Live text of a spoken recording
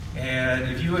And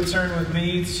if you would turn with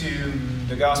me to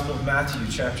the Gospel of Matthew,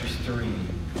 chapter 3.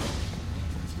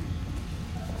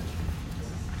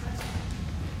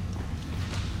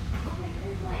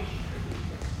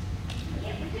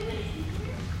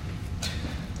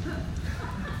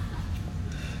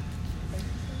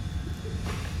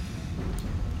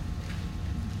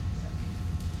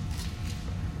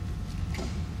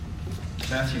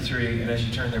 Matthew 3, and as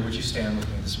you turn there, would you stand with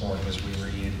me this morning as we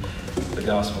read the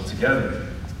Gospel together?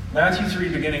 Matthew 3,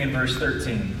 beginning in verse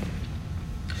 13.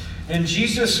 Then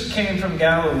Jesus came from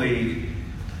Galilee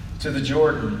to the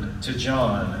Jordan to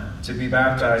John to be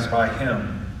baptized by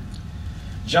him.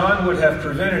 John would have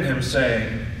prevented him,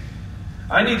 saying,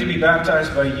 "I need to be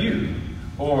baptized by you,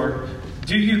 or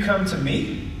do you come to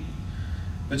me?"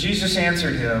 But Jesus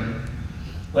answered him,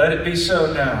 "Let it be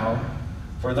so now,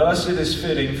 for thus it is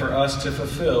fitting for us to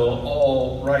fulfill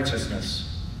all righteousness."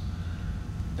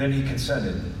 Then he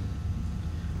consented.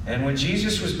 And when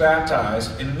Jesus was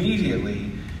baptized,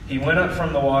 immediately he went up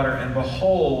from the water, and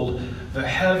behold, the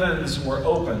heavens were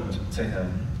opened to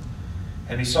him.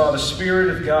 And he saw the Spirit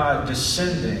of God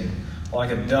descending like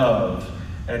a dove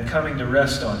and coming to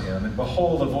rest on him. And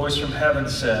behold, a voice from heaven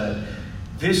said,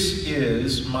 "This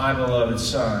is my beloved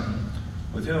Son,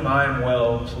 with whom I am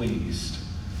well pleased."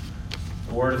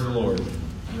 The word of the Lord.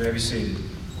 You may be seated.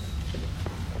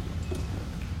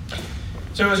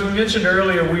 So as we mentioned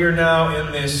earlier, we are now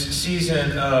in this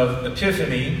season of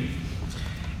Epiphany.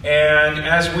 And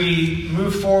as we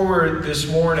move forward this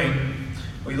morning,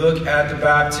 we look at the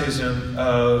baptism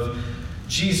of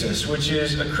Jesus, which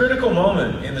is a critical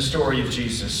moment in the story of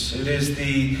Jesus. It is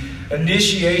the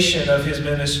initiation of his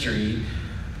ministry,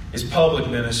 his public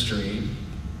ministry.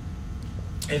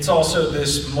 It's also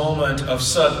this moment of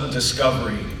sudden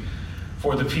discovery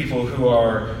for the people who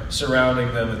are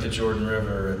surrounding them at the Jordan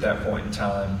River at that point in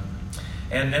time.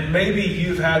 And maybe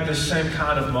you've had this same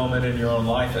kind of moment in your own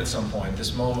life at some point,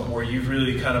 this moment where you've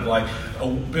really kind of like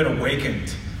been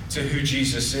awakened to who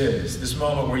Jesus is, this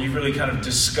moment where you've really kind of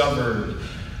discovered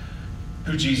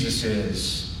who Jesus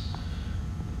is.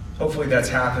 Hopefully that's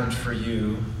happened for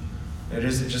you. It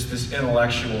isn't just this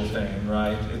intellectual thing,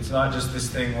 right? It's not just this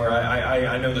thing where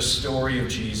I know the story of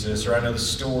Jesus or I know the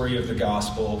story of the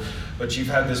gospel, but you've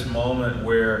had this moment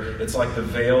where it's like the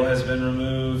veil has been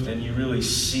removed and you really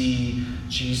see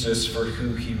Jesus for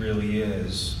who he really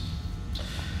is.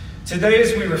 Today,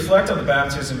 as we reflect on the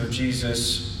baptism of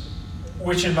Jesus,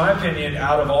 which in my opinion,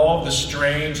 out of all the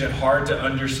strange and hard to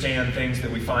understand things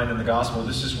that we find in the gospel,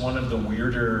 this is one of the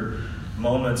weirder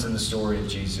moments in the story of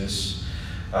Jesus.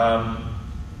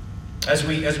 As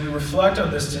we reflect on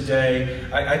this today,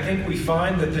 I think we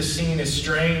find that this scene is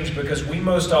strange because we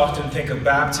most often think of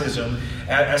baptism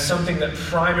as something that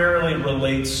primarily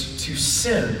relates to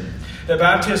sin. That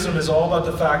baptism is all about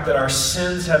the fact that our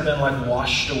sins have been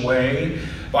washed away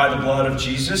by the blood of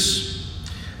Jesus.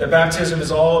 That baptism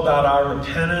is all about our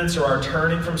repentance or our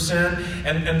turning from sin.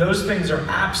 And those things are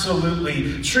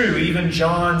absolutely true. Even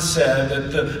John said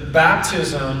that the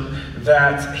baptism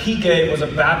that he gave was a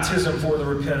baptism for the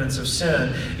repentance of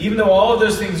sin. Even though all of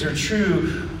those things are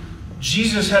true,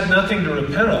 Jesus had nothing to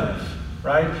repent of,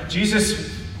 right? Jesus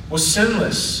was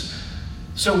sinless.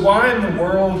 So why in the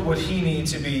world would he need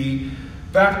to be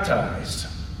baptized?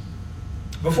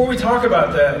 Before we talk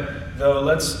about that, though,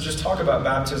 let's just talk about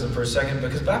baptism for a second,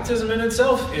 because baptism in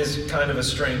itself is kind of a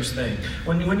strange thing.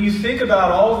 When you think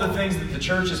about all of the things that the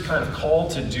church is kind of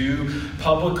called to do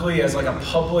publicly as like a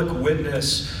public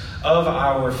witness of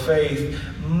our faith,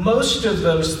 most of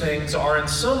those things are in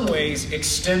some ways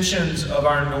extensions of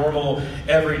our normal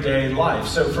everyday life.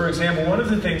 So, for example, one of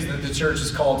the things that the church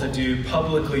is called to do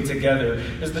publicly together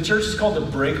is the church is called to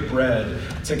break bread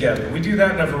together. We do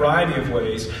that in a variety of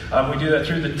ways. We do that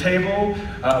through the table.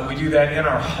 We do that in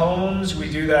our homes.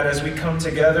 We do that as we come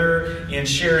together in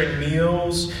sharing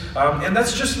meals. And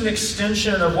that's just an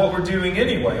extension of what we're doing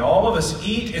anyway. All of us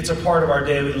eat. It's a part of our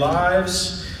daily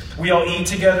lives. We all eat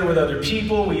together with other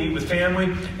people. We eat with family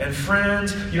and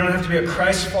friends. You don't have to be a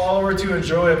Christ follower to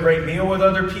enjoy a great meal with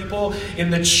other people.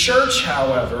 In the church,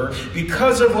 however,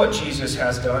 because of what Jesus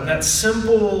has done, that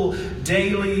simple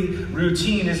daily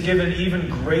routine is given even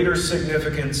greater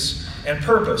significance and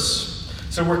purpose.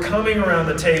 So we're coming around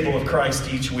the table of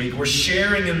Christ each week. We're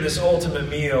sharing in this ultimate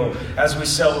meal as we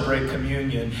celebrate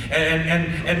communion.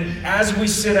 And as we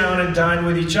sit down and dine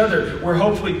with each other, we're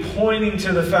hopefully pointing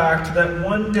to the fact that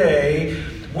one day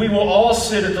we will all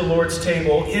sit at the Lord's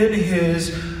table in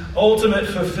his ultimate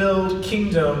fulfilled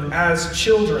kingdom as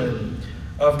children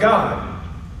of God.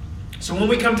 So when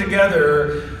we come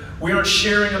together, we aren't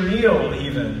sharing a meal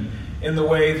even in the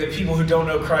way that people who don't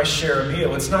know Christ share a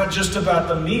meal. It's not just about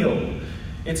the meal.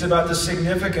 It's about the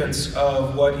significance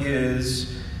of what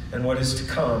is and what is to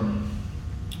come,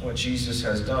 what Jesus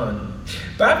has done.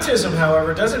 Baptism,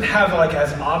 however, doesn't have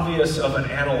as obvious of an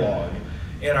analog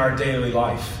in our daily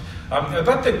life.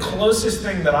 About the closest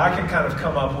thing that I can kind of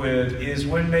come up with is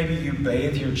when maybe you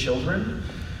bathe your children.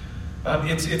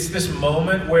 It's this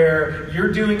moment where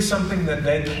you're doing something that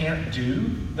they can't do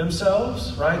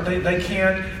themselves, right? They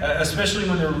can't, especially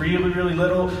when they're really, really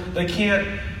little, they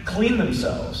can't clean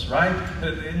themselves, right?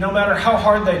 No matter how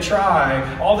hard they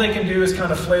try, all they can do is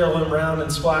kind of flail them around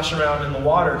and splash around in the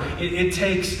water. It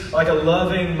takes a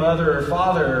loving mother or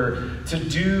father to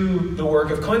do the work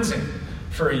of cleansing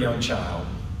for a young child.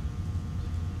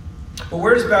 But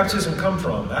where does baptism come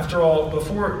from? After all,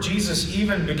 before Jesus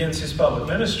even begins his public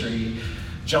ministry,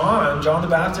 John the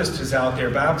Baptist is out there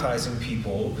baptizing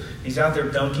people. He's out there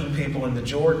dunking people in the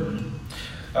Jordan.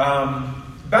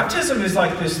 Baptism is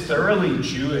this thoroughly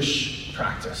Jewish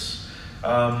practice.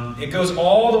 It goes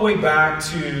all the way back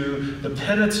to the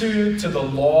Pentateuch, to the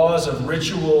laws of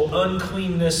ritual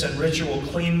uncleanness and ritual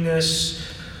cleanness.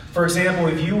 For example,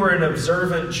 if you were an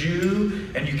observant Jew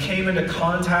and you came into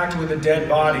contact with a dead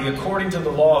body, according to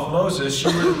the law of Moses, you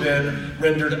would have been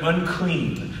rendered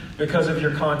unclean because of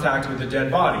your contact with a dead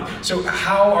body. So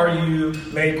how are you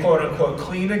made, quote unquote,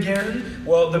 clean again?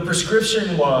 Well, the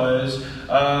prescription was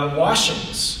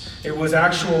washings. It was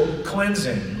actual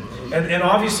cleansing. And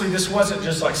obviously this wasn't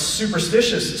just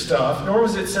superstitious stuff, nor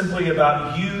was it simply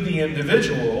about you, the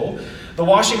individual. The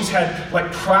washings had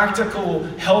practical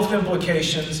health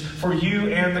implications for you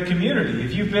and the community.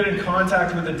 If you've been in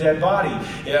contact with a dead body,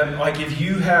 if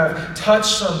you have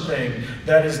touched something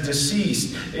that is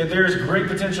deceased, there's great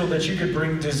potential that you could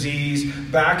bring disease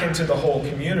back into the whole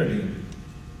community.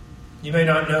 You may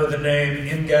not know the name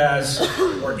Ignaz,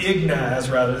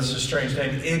 this is a strange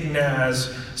name, Ignaz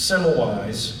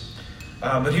Semmelweis.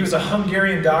 But he was a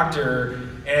Hungarian doctor,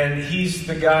 and he's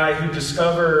the guy who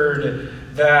discovered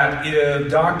that if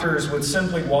doctors would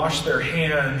simply wash their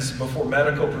hands before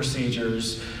medical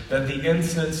procedures, that the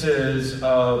instances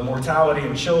of mortality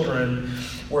in children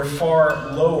were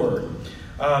far lower.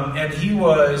 And he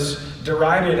was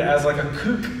derided as a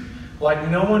kook.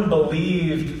 No one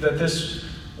believed that this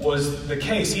was the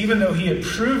case, even though he had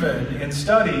proven in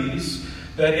studies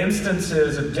that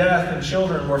instances of death in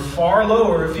children were far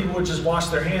lower if people would just wash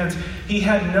their hands. He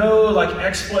had no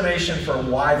explanation for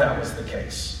why that was the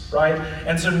case. Right?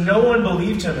 And so no one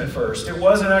believed him at first. It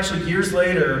wasn't actually years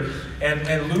later,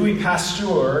 and Louis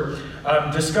Pasteur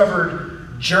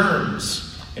discovered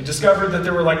germs and discovered that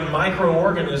there were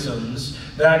microorganisms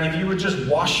that if you would just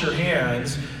wash your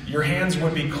hands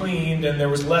would be cleaned, and there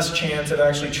was less chance of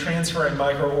actually transferring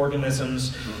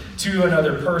microorganisms to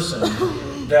another person,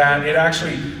 that it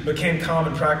actually became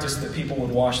common practice that people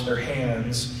would wash their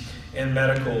hands in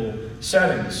medical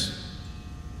settings.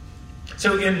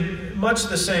 So in much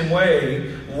the same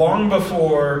way, long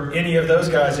before any of those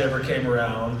guys ever came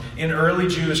around, in early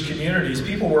Jewish communities,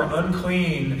 people were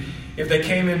unclean if they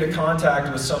came into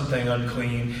contact with something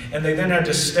unclean, and they then had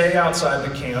to stay outside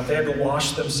the camp. They had to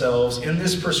wash themselves in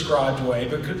this prescribed way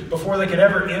before they could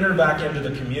ever enter back into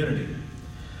the community.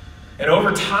 And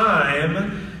over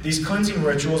time, these cleansing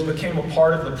rituals became a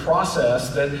part of the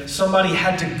process that somebody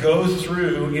had to go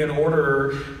through in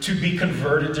order to be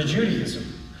converted to Judaism.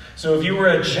 So if you were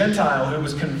a Gentile who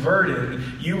was converted,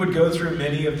 you would go through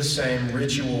many of the same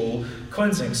ritual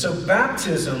cleansing. So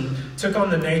baptism took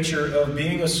on the nature of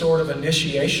being a sort of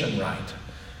initiation rite,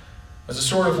 as a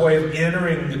sort of way of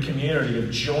entering the community,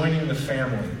 of joining the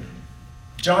family.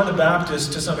 John the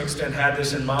Baptist, to some extent, had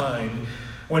this in mind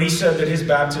when he said that his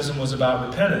baptism was about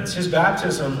repentance. His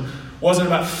baptism wasn't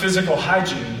about physical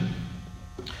hygiene.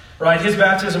 Right? His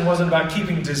baptism wasn't about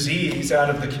keeping disease out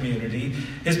of the community.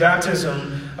 His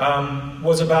baptism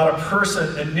was about a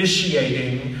person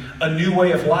initiating a new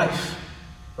way of life.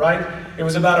 Right? It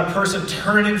was about a person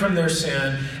turning from their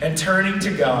sin and turning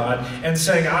to God and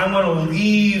saying, I want to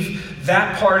leave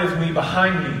that part of me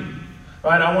behind me.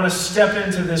 Right? I want to step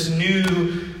into this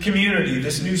new community,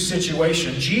 this new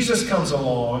situation. Jesus comes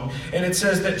along, and it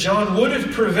says that John would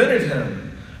have prevented him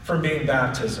from being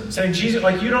baptized, saying, Jesus,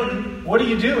 what are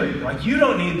you doing? You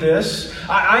don't need this.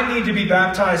 I need to be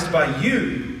baptized by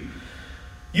you.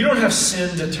 You don't have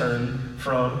sin to turn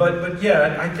from. But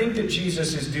yet, I think that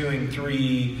Jesus is doing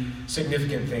three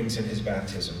significant things in his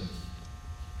baptism.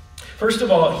 First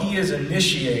of all, he is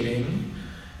initiating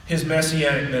his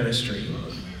messianic ministry.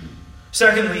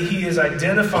 Secondly, he is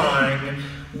identifying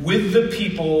with the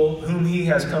people whom he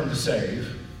has come to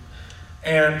save.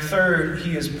 And third,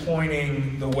 he is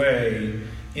pointing the way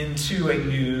into a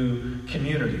new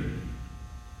community.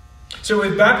 So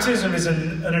if baptism is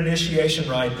an initiation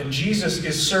rite, then Jesus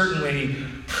is certainly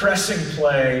pressing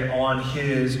play on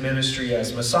his ministry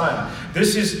as Messiah.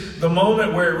 This is the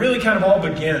moment where it really kind of all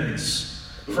begins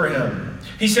for him.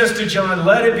 He says to John,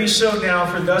 "Let it be so now,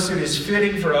 for thus it is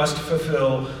fitting for us to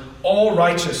fulfill all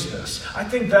righteousness." I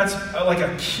think that's like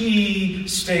a key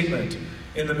statement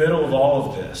in the middle of all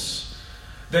of this.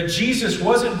 That Jesus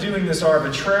wasn't doing this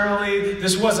arbitrarily.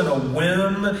 This wasn't a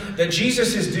whim. That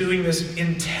Jesus is doing this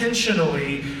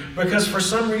intentionally because for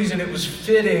some reason it was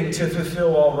fitting to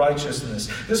fulfill all righteousness.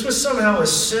 This was somehow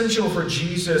essential for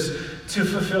Jesus to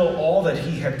fulfill all that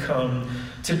he had come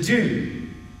to do.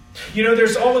 You know,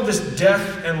 there's all of this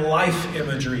death and life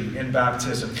imagery in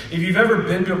baptism. If you've ever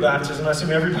been to a baptism, I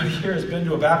assume everybody here has been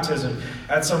to a baptism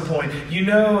at some point, you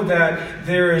know that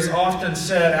there is often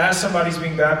said, as somebody's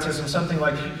being baptized, something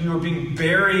like, you are being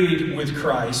buried with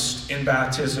Christ in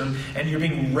baptism, and you're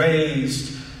being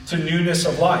raised to newness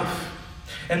of life.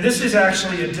 And this is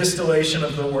actually a distillation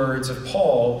of the words of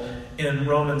Paul in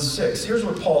Romans 6. Here's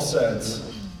what Paul says.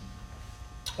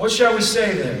 "What shall we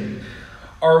say then?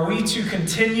 Are we to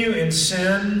continue in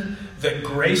sin that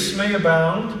grace may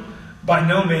abound? By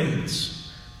no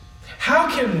means. How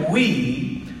can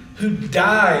we who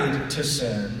died to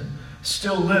sin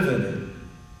still live in it?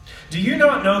 Do you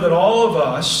not know that all of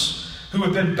us who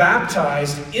have been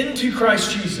baptized into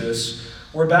Christ Jesus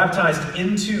were baptized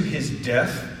into his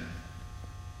death?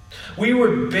 We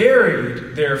were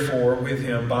buried, therefore, with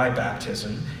him by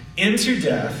baptism into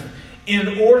death,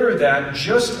 in order that,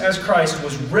 just as Christ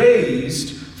was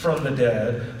raised from the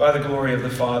dead by the glory of the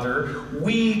Father,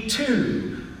 we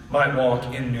too might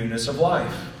walk in newness of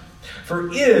life. For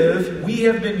if we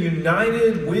have been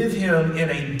united with him in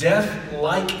a death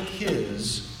like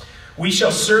his, we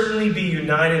shall certainly be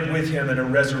united with him in a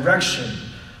resurrection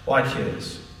like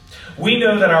his. We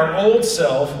know that our old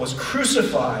self was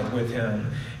crucified with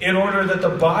him in order that the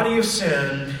body of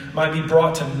sin might be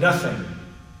brought to nothing,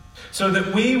 so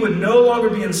that we would no longer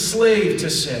be enslaved to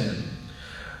sin.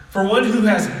 For one who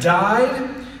has died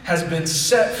has been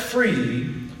set free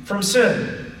from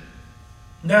sin.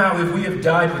 Now, if we have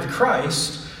died with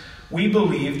Christ, we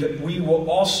believe that we will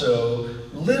also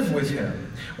live with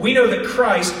him. We know that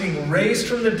Christ, being raised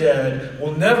from the dead,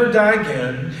 will never die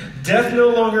again. Death no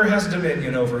longer has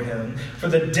dominion over him. For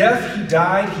the death he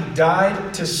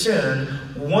died to sin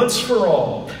once for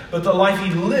all. But the life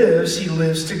he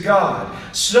lives to God.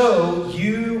 So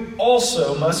you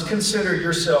also must consider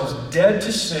yourselves dead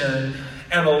to sin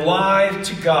and alive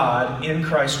to God in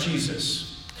Christ Jesus.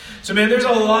 So man, there's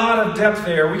a lot of depth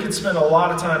there. We could spend a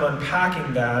lot of time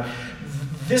unpacking that.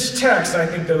 This text, I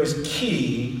think, though, is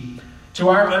key to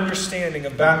our understanding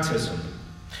of baptism.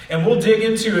 And we'll dig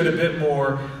into it a bit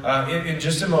more in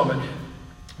just a moment.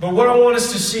 But what I want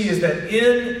us to see is that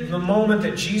in the moment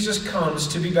that Jesus comes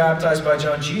to be baptized by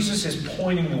John, Jesus is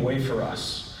pointing the way for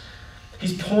us.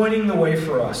 He's pointing the way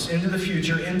for us into the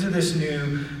future, into this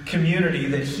new community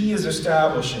that he is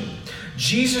establishing.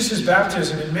 Jesus'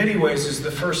 baptism in many ways is the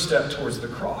first step towards the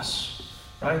cross,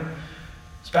 right?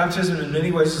 His baptism in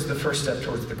many ways is the first step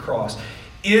towards the cross.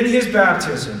 In his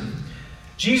baptism,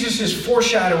 Jesus is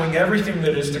foreshadowing everything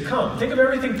that is to come. Think of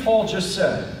everything Paul just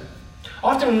said.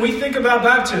 Often when we think about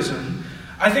baptism,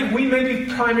 I think we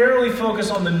maybe primarily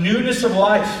focus on the newness of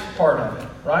life part of it,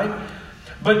 right?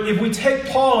 But if we take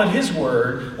Paul at his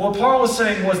word, what Paul was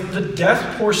saying was the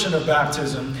death portion of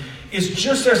baptism is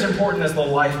just as important as the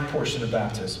life portion of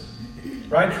baptism,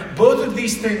 right? Both of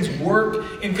these things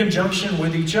work in conjunction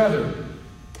with each other.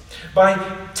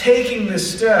 By taking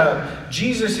this step,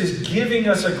 Jesus is giving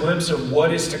us a glimpse of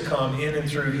what is to come in and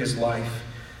through his life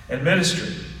and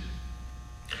ministry.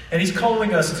 And he's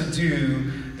calling us to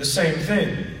do the same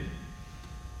thing.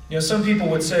 You know, some people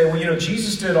would say, well, you know,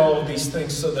 Jesus did all of these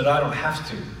things so that I don't have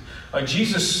to. Like,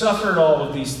 Jesus suffered all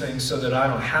of these things so that I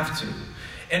don't have to.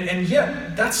 And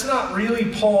yet, that's not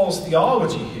really Paul's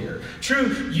theology here.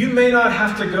 True, you may not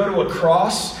have to go to a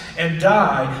cross and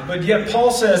die, but yet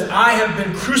Paul says, I have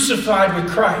been crucified with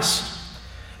Christ,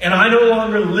 and I no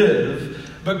longer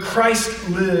live, but Christ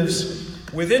lives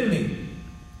within me.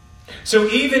 So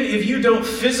even if you don't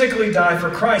physically die for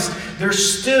Christ, there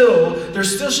still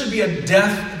should be a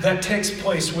death that takes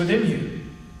place within you.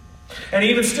 And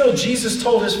even still, Jesus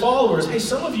told his followers, hey,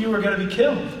 some of you are going to be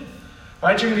killed.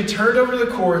 Right? You're going to be turned over to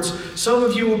the courts. Some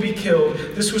of you will be killed.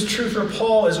 This was true for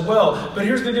Paul as well. But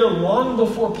here's the deal. Long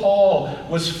before Paul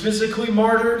was physically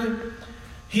martyred,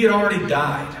 he had already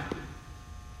died.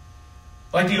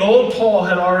 Like the old Paul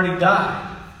had already died.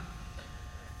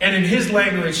 And in his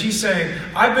language, he's saying,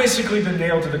 I've basically been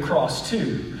nailed to the cross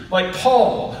too. Like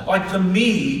Paul, like the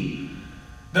me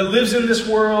that lives in this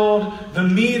world, the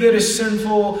me that is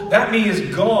sinful, that me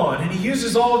is gone. And he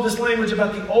uses all of this language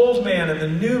about the old man and the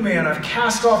new man. I've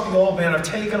cast off the old man, I've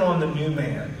taken on the new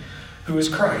man, who is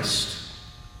Christ.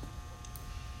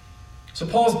 So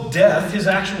Paul's death, his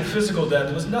actual physical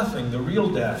death, was nothing. The real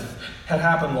death had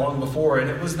happened long before, and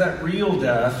it was that real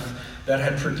death that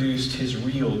had produced his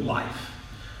real life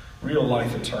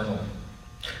eternal.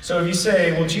 So if you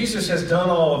say, well, Jesus has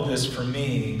done all of this for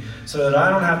me so that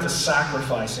I don't have to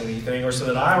sacrifice anything or so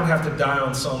that I don't have to die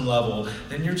on some level,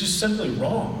 then you're just simply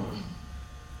wrong.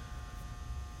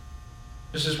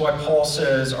 This is why Paul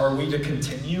says, are we to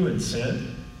continue in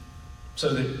sin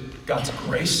so that God's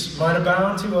grace might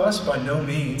abound to us? By no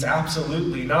means,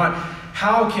 absolutely not.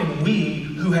 How can we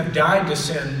who have died to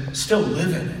sin still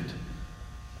live in it?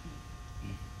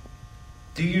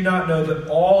 Do you not know that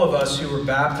all of us who were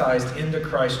baptized into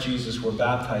Christ Jesus were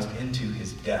baptized into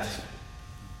his death?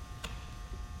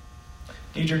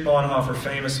 Dietrich Bonhoeffer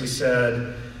famously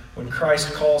said, when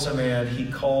Christ calls a man,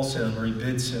 he calls him or he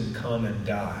bids him come and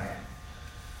die.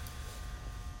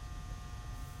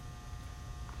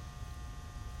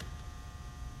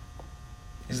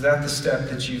 Is that the step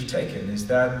that you've taken? Is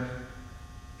that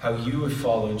how you have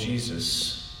followed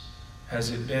Jesus?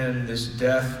 Has it been this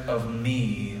death of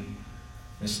me,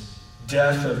 this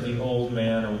death of the old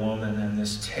man or woman, and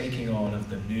this taking on of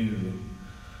the new?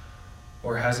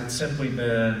 Or has it simply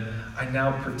been, I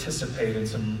now participate in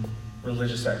some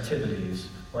religious activities,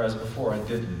 whereas before I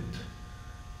didn't?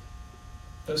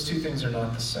 Those two things are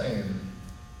not the same.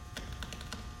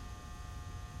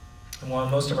 And while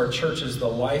in most of our churches, the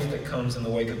life that comes in the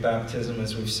wake of baptism,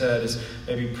 as we've said, is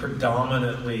maybe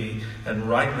predominantly and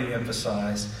rightly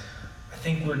emphasized, I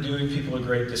think we're doing people a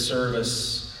great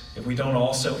disservice if we don't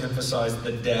also emphasize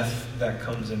the death that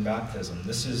comes in baptism.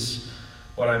 This is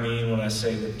what I mean when I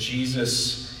say that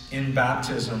Jesus in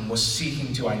baptism was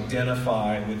seeking to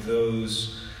identify with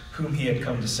those whom he had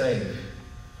come to save.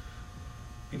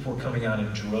 People were coming out in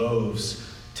droves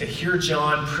to hear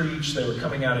John preach. They were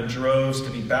coming out in droves to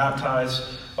be baptized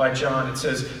by John. It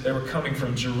says they were coming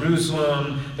from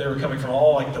Jerusalem. They were coming from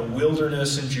all like the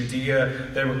wilderness in Judea.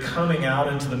 They were coming out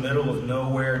into the middle of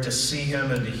nowhere to see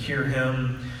him and to hear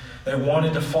him. They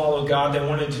wanted to follow God. They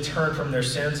wanted to turn from their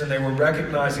sins, and they were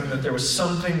recognizing that there was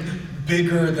something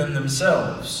bigger than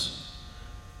themselves.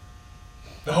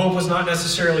 The hope was not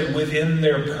necessarily within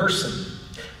their person.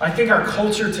 I think our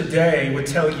culture today would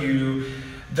tell you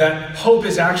that hope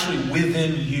is actually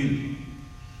within you.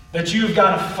 That you've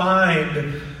got to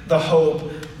find the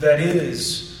hope that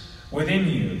is within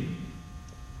you.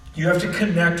 You have to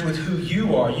connect with who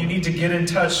you are. You need to get in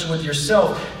touch with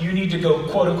yourself. You need to go,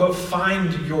 quote unquote,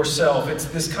 find yourself. It's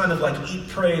this kind of like eat,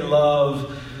 pray,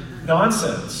 love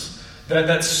nonsense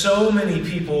that so many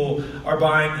people are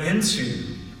buying into.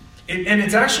 And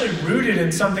it's actually rooted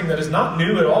in something that is not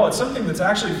new at all. It's something that's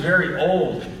actually very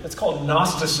old. It's called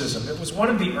Gnosticism. It was one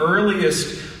of the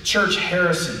earliest church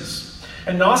heresies.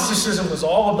 And Gnosticism was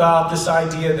all about this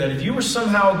idea that if you were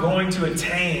somehow going to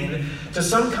attain to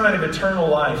some kind of eternal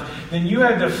life, then you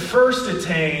had to first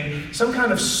attain some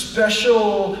kind of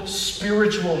special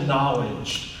spiritual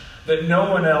knowledge that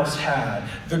no one else had.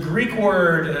 The Greek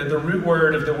word, the root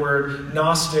word of the word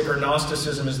Gnostic or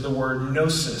Gnosticism is the word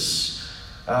gnosis,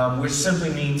 which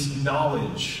simply means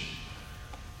knowledge.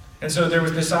 And so there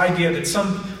was this idea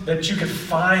that you could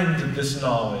find this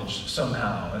knowledge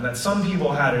somehow, and that some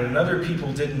people had it and other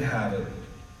people didn't have it.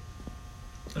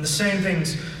 And the same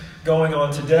thing's going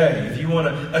on today. If you want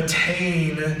to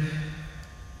attain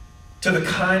to the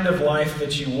kind of life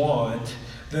that you want,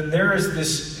 then there is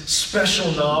this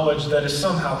special knowledge that is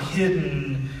somehow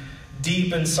hidden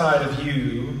deep inside of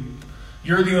you.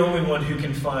 You're the only one who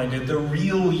can find it. The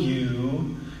real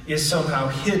you is somehow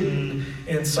hidden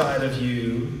inside of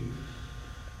you.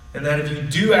 And that if you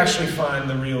do actually find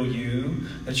the real you,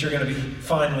 that you're going to be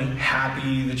finally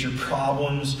happy, that your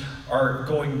problems are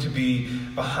going to be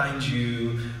behind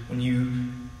you when you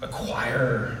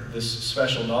acquire this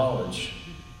special knowledge.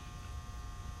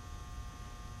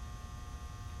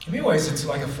 In many ways, it's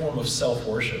like a form of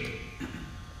self-worship.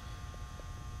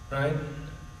 Right?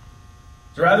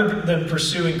 Rather than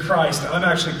pursuing Christ, I'm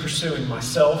actually pursuing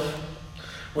myself,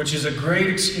 which is a great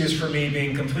excuse for me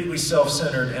being completely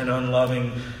self-centered and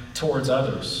unloving towards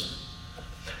others.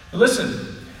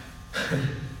 Listen,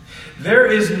 there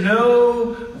is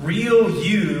no real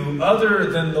you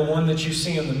other than the one that you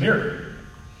see in the mirror.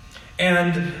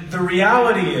 And the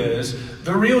reality is,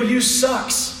 the real you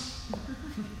sucks.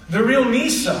 The real me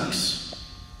sucks.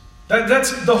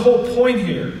 That's the whole point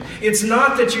here. It's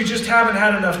not that you just haven't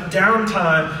had enough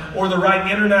downtime or the right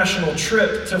international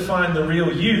trip to find the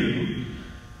real you,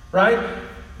 right?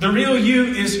 The real you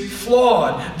is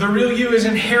flawed. The real you is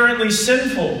inherently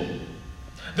sinful.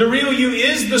 The real you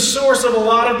is the source of a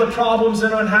lot of the problems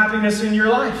and unhappiness in your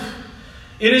life.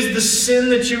 It is the sin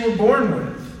that you were born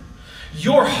with.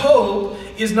 Your hope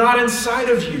is not inside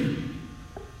of you.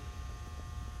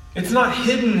 It's not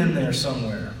hidden in there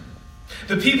somewhere.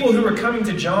 The people who were coming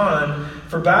to John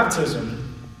for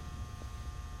baptism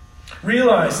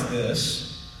realized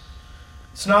this.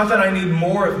 It's not that I need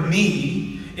more of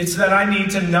me. It's that I need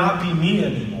to not be me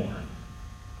anymore.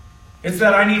 It's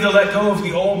that I need to let go of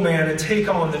the old man and take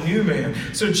on the new man.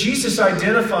 So Jesus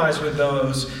identifies with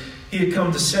those he had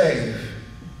come to save.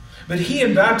 But he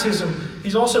in baptism,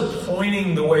 he's also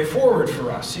pointing the way forward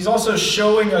for us. He's also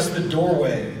showing us the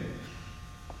doorway.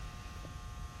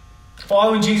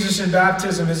 Following Jesus in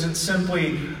baptism isn't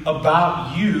simply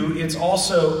about you. It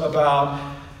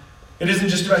isn't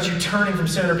just about you turning from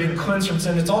sin or being cleansed from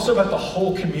sin. It's also about the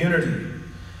whole community.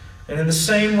 And in the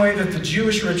same way that the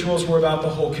Jewish rituals were about the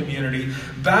whole community,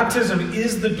 baptism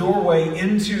is the doorway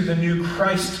into the new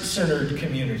Christ-centered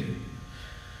community.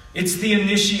 It's the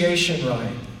initiation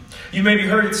rite. You maybe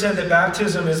heard it said that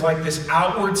baptism is like this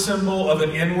outward symbol of an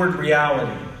inward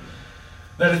reality.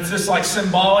 That it's this like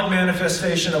symbolic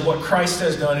manifestation of what Christ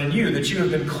has done in you, that you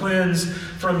have been cleansed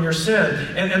from your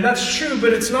sin. And that's true,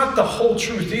 but it's not the whole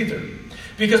truth either.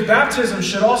 Because baptism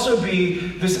should also be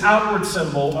this outward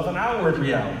symbol of an outward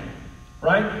reality.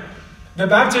 Right? That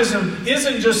baptism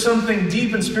isn't just something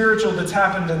deep and spiritual that's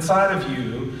happened inside of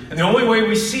you. And the only way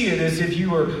we see it is if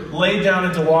you were laid down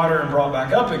into water and brought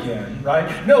back up again.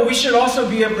 Right? No, we should also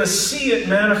be able to see it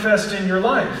manifest in your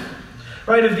life.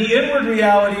 Right? If the inward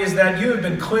reality is that you have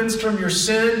been cleansed from your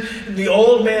sin, and the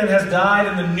old man has died,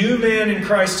 and the new man in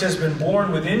Christ has been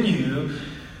born within you,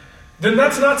 then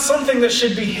that's not something that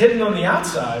should be hidden on the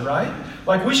outside, right?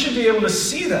 Like we should be able to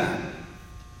see that.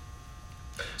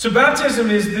 So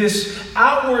baptism is this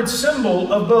outward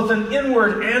symbol of both an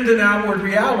inward and an outward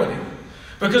reality.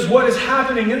 Because what is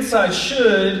happening inside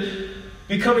should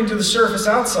be coming to the surface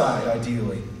outside,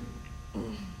 ideally.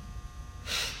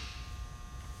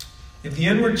 If the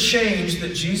inward change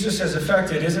that Jesus has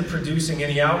effected isn't producing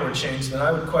any outward change, then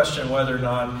I would question whether or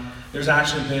not there's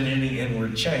actually been any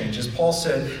inward change. As Paul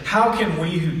said, how can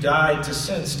we who died to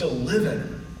sin still live in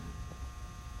it?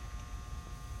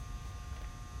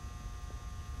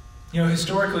 You know,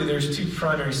 historically, there's two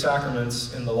primary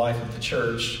sacraments in the life of the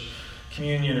church,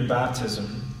 communion and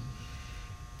baptism.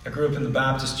 I grew up in the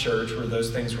Baptist church where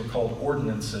those things were called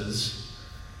ordinances.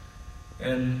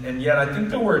 And yet I think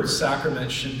the word sacrament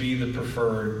should be the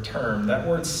preferred term. That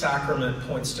word sacrament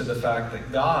points to the fact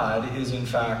that God is in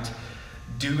fact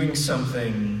doing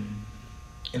something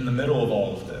in the middle of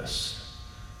all of this.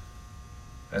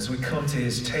 As we come to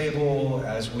his table,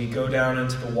 as we go down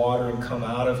into the water and come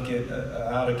out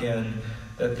again,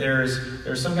 that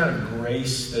there's some kind of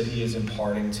grace that he is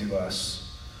imparting to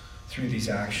us through these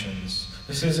actions.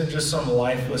 This isn't just some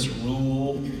lifeless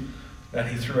rule that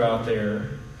he threw out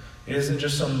there. It isn't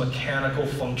just some mechanical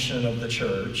function of the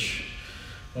church.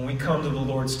 When we come to the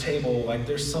Lord's table, like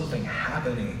there's something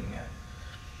happening.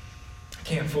 I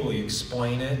can't fully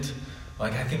explain it.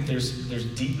 Like I think there's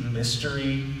deep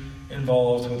mystery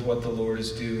involved with what the Lord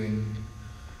is doing.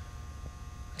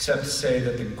 Except to say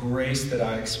that the grace that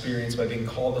I experience by being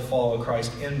called to follow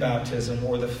Christ in baptism,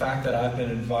 or the fact that I've been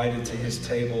invited to his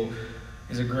table,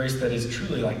 is a grace that is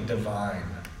truly like divine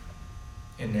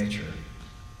in nature.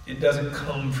 It doesn't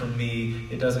come from me.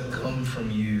 It doesn't come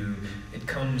from you. It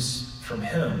comes from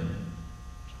him.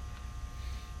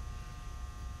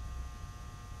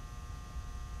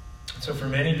 So for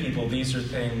many people, these are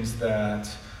things that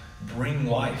bring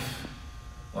life.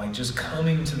 Like just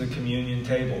coming to the communion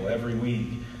table every week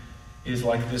is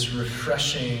like this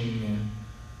refreshing,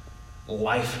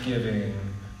 life-giving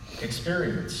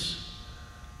experience.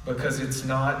 Because it's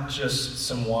not just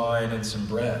some wine and some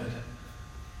bread.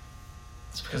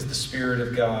 It's because the Spirit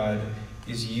of God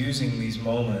is using these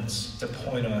moments to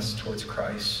point us towards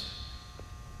Christ.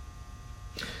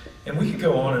 And we could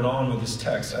go on with this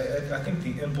text. I think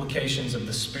the implications of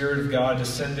the Spirit of God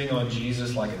descending on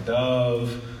Jesus like a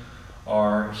dove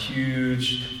are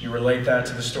huge. You relate that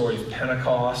to the story of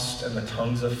Pentecost and the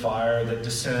tongues of fire that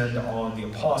descend on the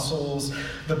apostles,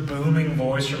 the booming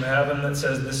voice from heaven that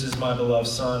says, "This is my beloved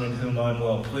Son in whom I'm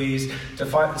well pleased."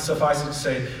 Suffice it to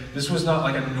say, this was not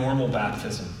like a normal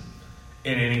baptism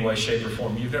in any way, shape, or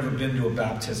form. You've never been to a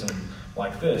baptism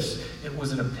like this. It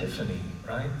was an epiphany,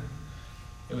 right?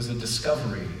 It was a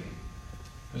discovery.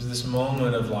 It was this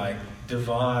moment of like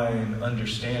divine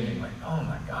understanding. Like, oh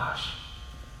my gosh,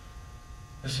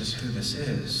 this is who this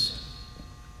is.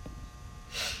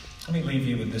 Let me leave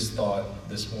you with this thought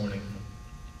this morning.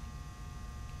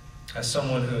 as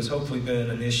someone who has hopefully been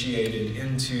initiated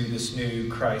into this new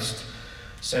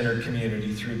Christ-centered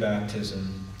community through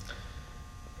baptism,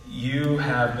 you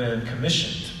have been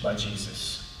commissioned by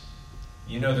Jesus.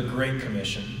 You know the Great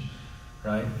Commission,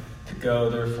 right? To go,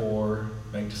 therefore,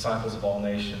 make disciples of all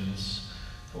nations.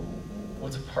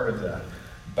 What's a part of that?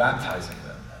 Baptizing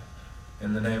them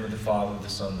in the name of the Father, the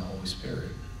Son, and the Holy Spirit.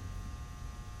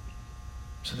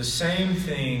 So the same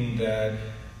thing that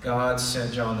God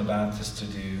sent John the Baptist to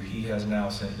do, he has now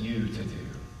sent you to do.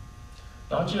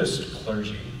 Not just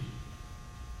clergy,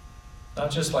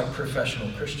 not just like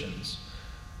professional Christians,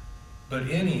 but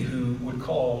any who would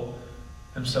call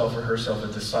himself or herself a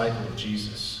disciple of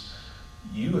Jesus.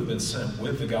 You have been sent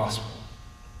with the gospel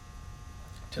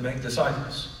to make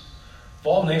disciples of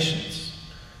all nations.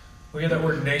 We hear that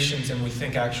word nations and we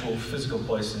think actual physical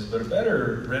places, but a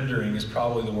better rendering is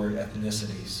probably the word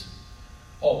ethnicities.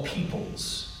 All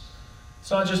peoples.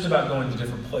 It's not just about going to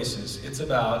different places. It's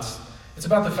about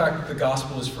the fact that the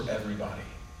gospel is for everybody.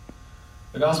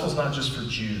 The gospel is not just for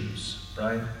Jews,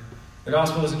 right? The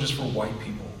gospel isn't just for white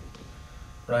people,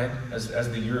 right? As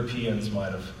the Europeans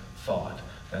might have thought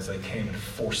as they came and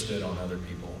forced it on other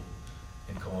people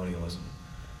in colonialism.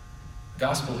 The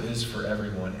gospel is for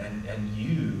everyone, and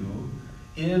you,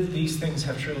 if these things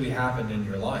have truly happened in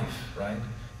your life, right?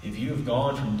 If you have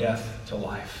gone from death to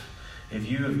life, if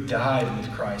you have died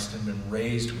with Christ and been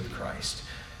raised with Christ,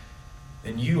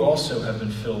 then you also have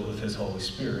been filled with his Holy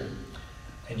Spirit,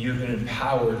 and you have been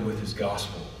empowered with his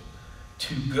gospel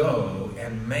to go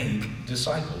and make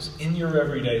disciples in your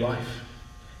everyday life,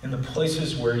 in the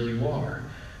places where you are.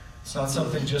 It's not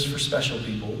something just for special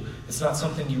people. It's not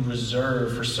something you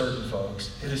reserve for certain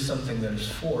folks. It is something that is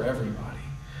for everybody.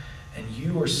 And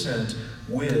you are sent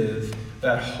with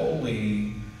that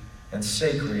holy and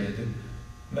sacred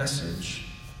message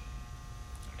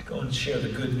to go and share the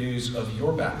good news of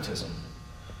your baptism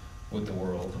with the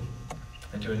world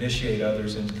and to initiate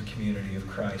others into the community of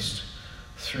Christ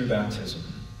through baptism,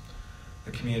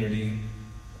 the community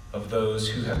of those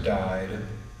who have died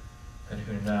and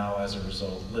who now, as a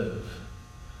result, live.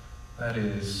 That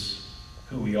is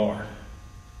who we are.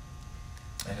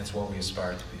 And it's what we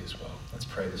aspire to be as well. Let's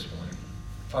pray this morning.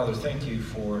 Father, thank you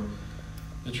for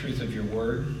the truth of your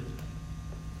word.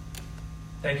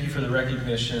 Thank you for the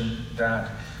recognition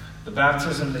that the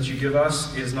baptism that you give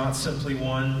us is not simply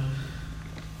one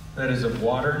that is of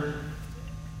water,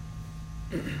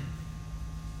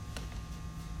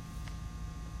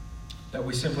 that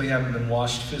we simply haven't been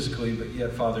washed physically, but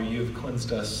yet, Father, you have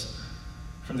cleansed us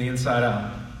from the inside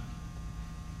out.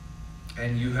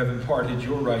 And you have imparted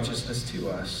your righteousness to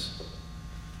us.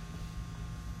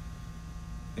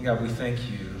 And God, we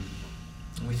thank you.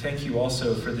 And we thank you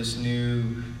also for this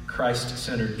new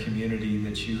Christ-centered community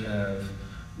that you have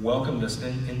welcomed us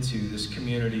into, this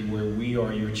community where we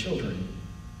are your children.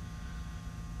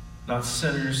 Not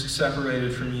sinners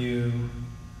separated from you,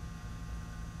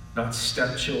 not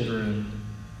stepchildren,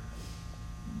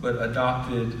 but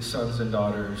adopted sons and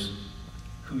daughters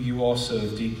who you also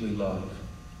deeply love.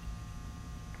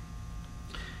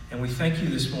 And we thank you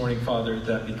this morning, Father,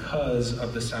 that because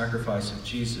of the sacrifice of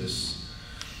Jesus,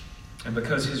 and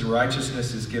because his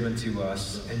righteousness is given to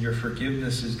us, and your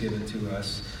forgiveness is given to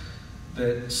us,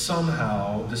 that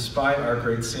somehow, despite our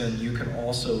great sin, you can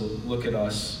also look at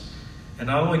us and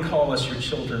not only call us your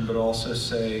children, but also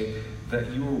say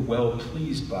that you are well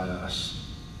pleased by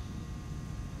us.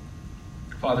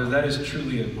 Father, that is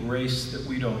truly a grace that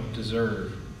we don't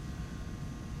deserve.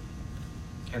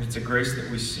 And it's a grace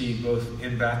that we see both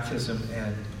in baptism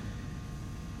and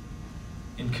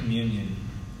in communion.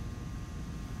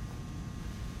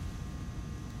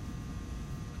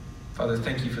 Father,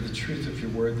 thank you for the truth of your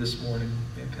word this morning.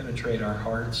 May it penetrate our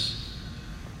hearts.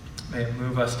 May it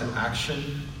move us to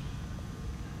action.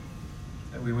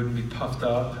 That we wouldn't be puffed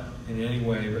up in any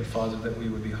way, but Father, that we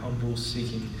would be humble,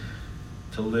 seeking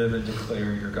to live and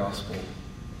declare your gospel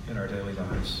in our daily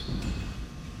lives.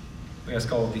 We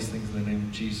ask all of these things in the name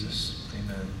of Jesus.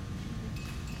 Amen.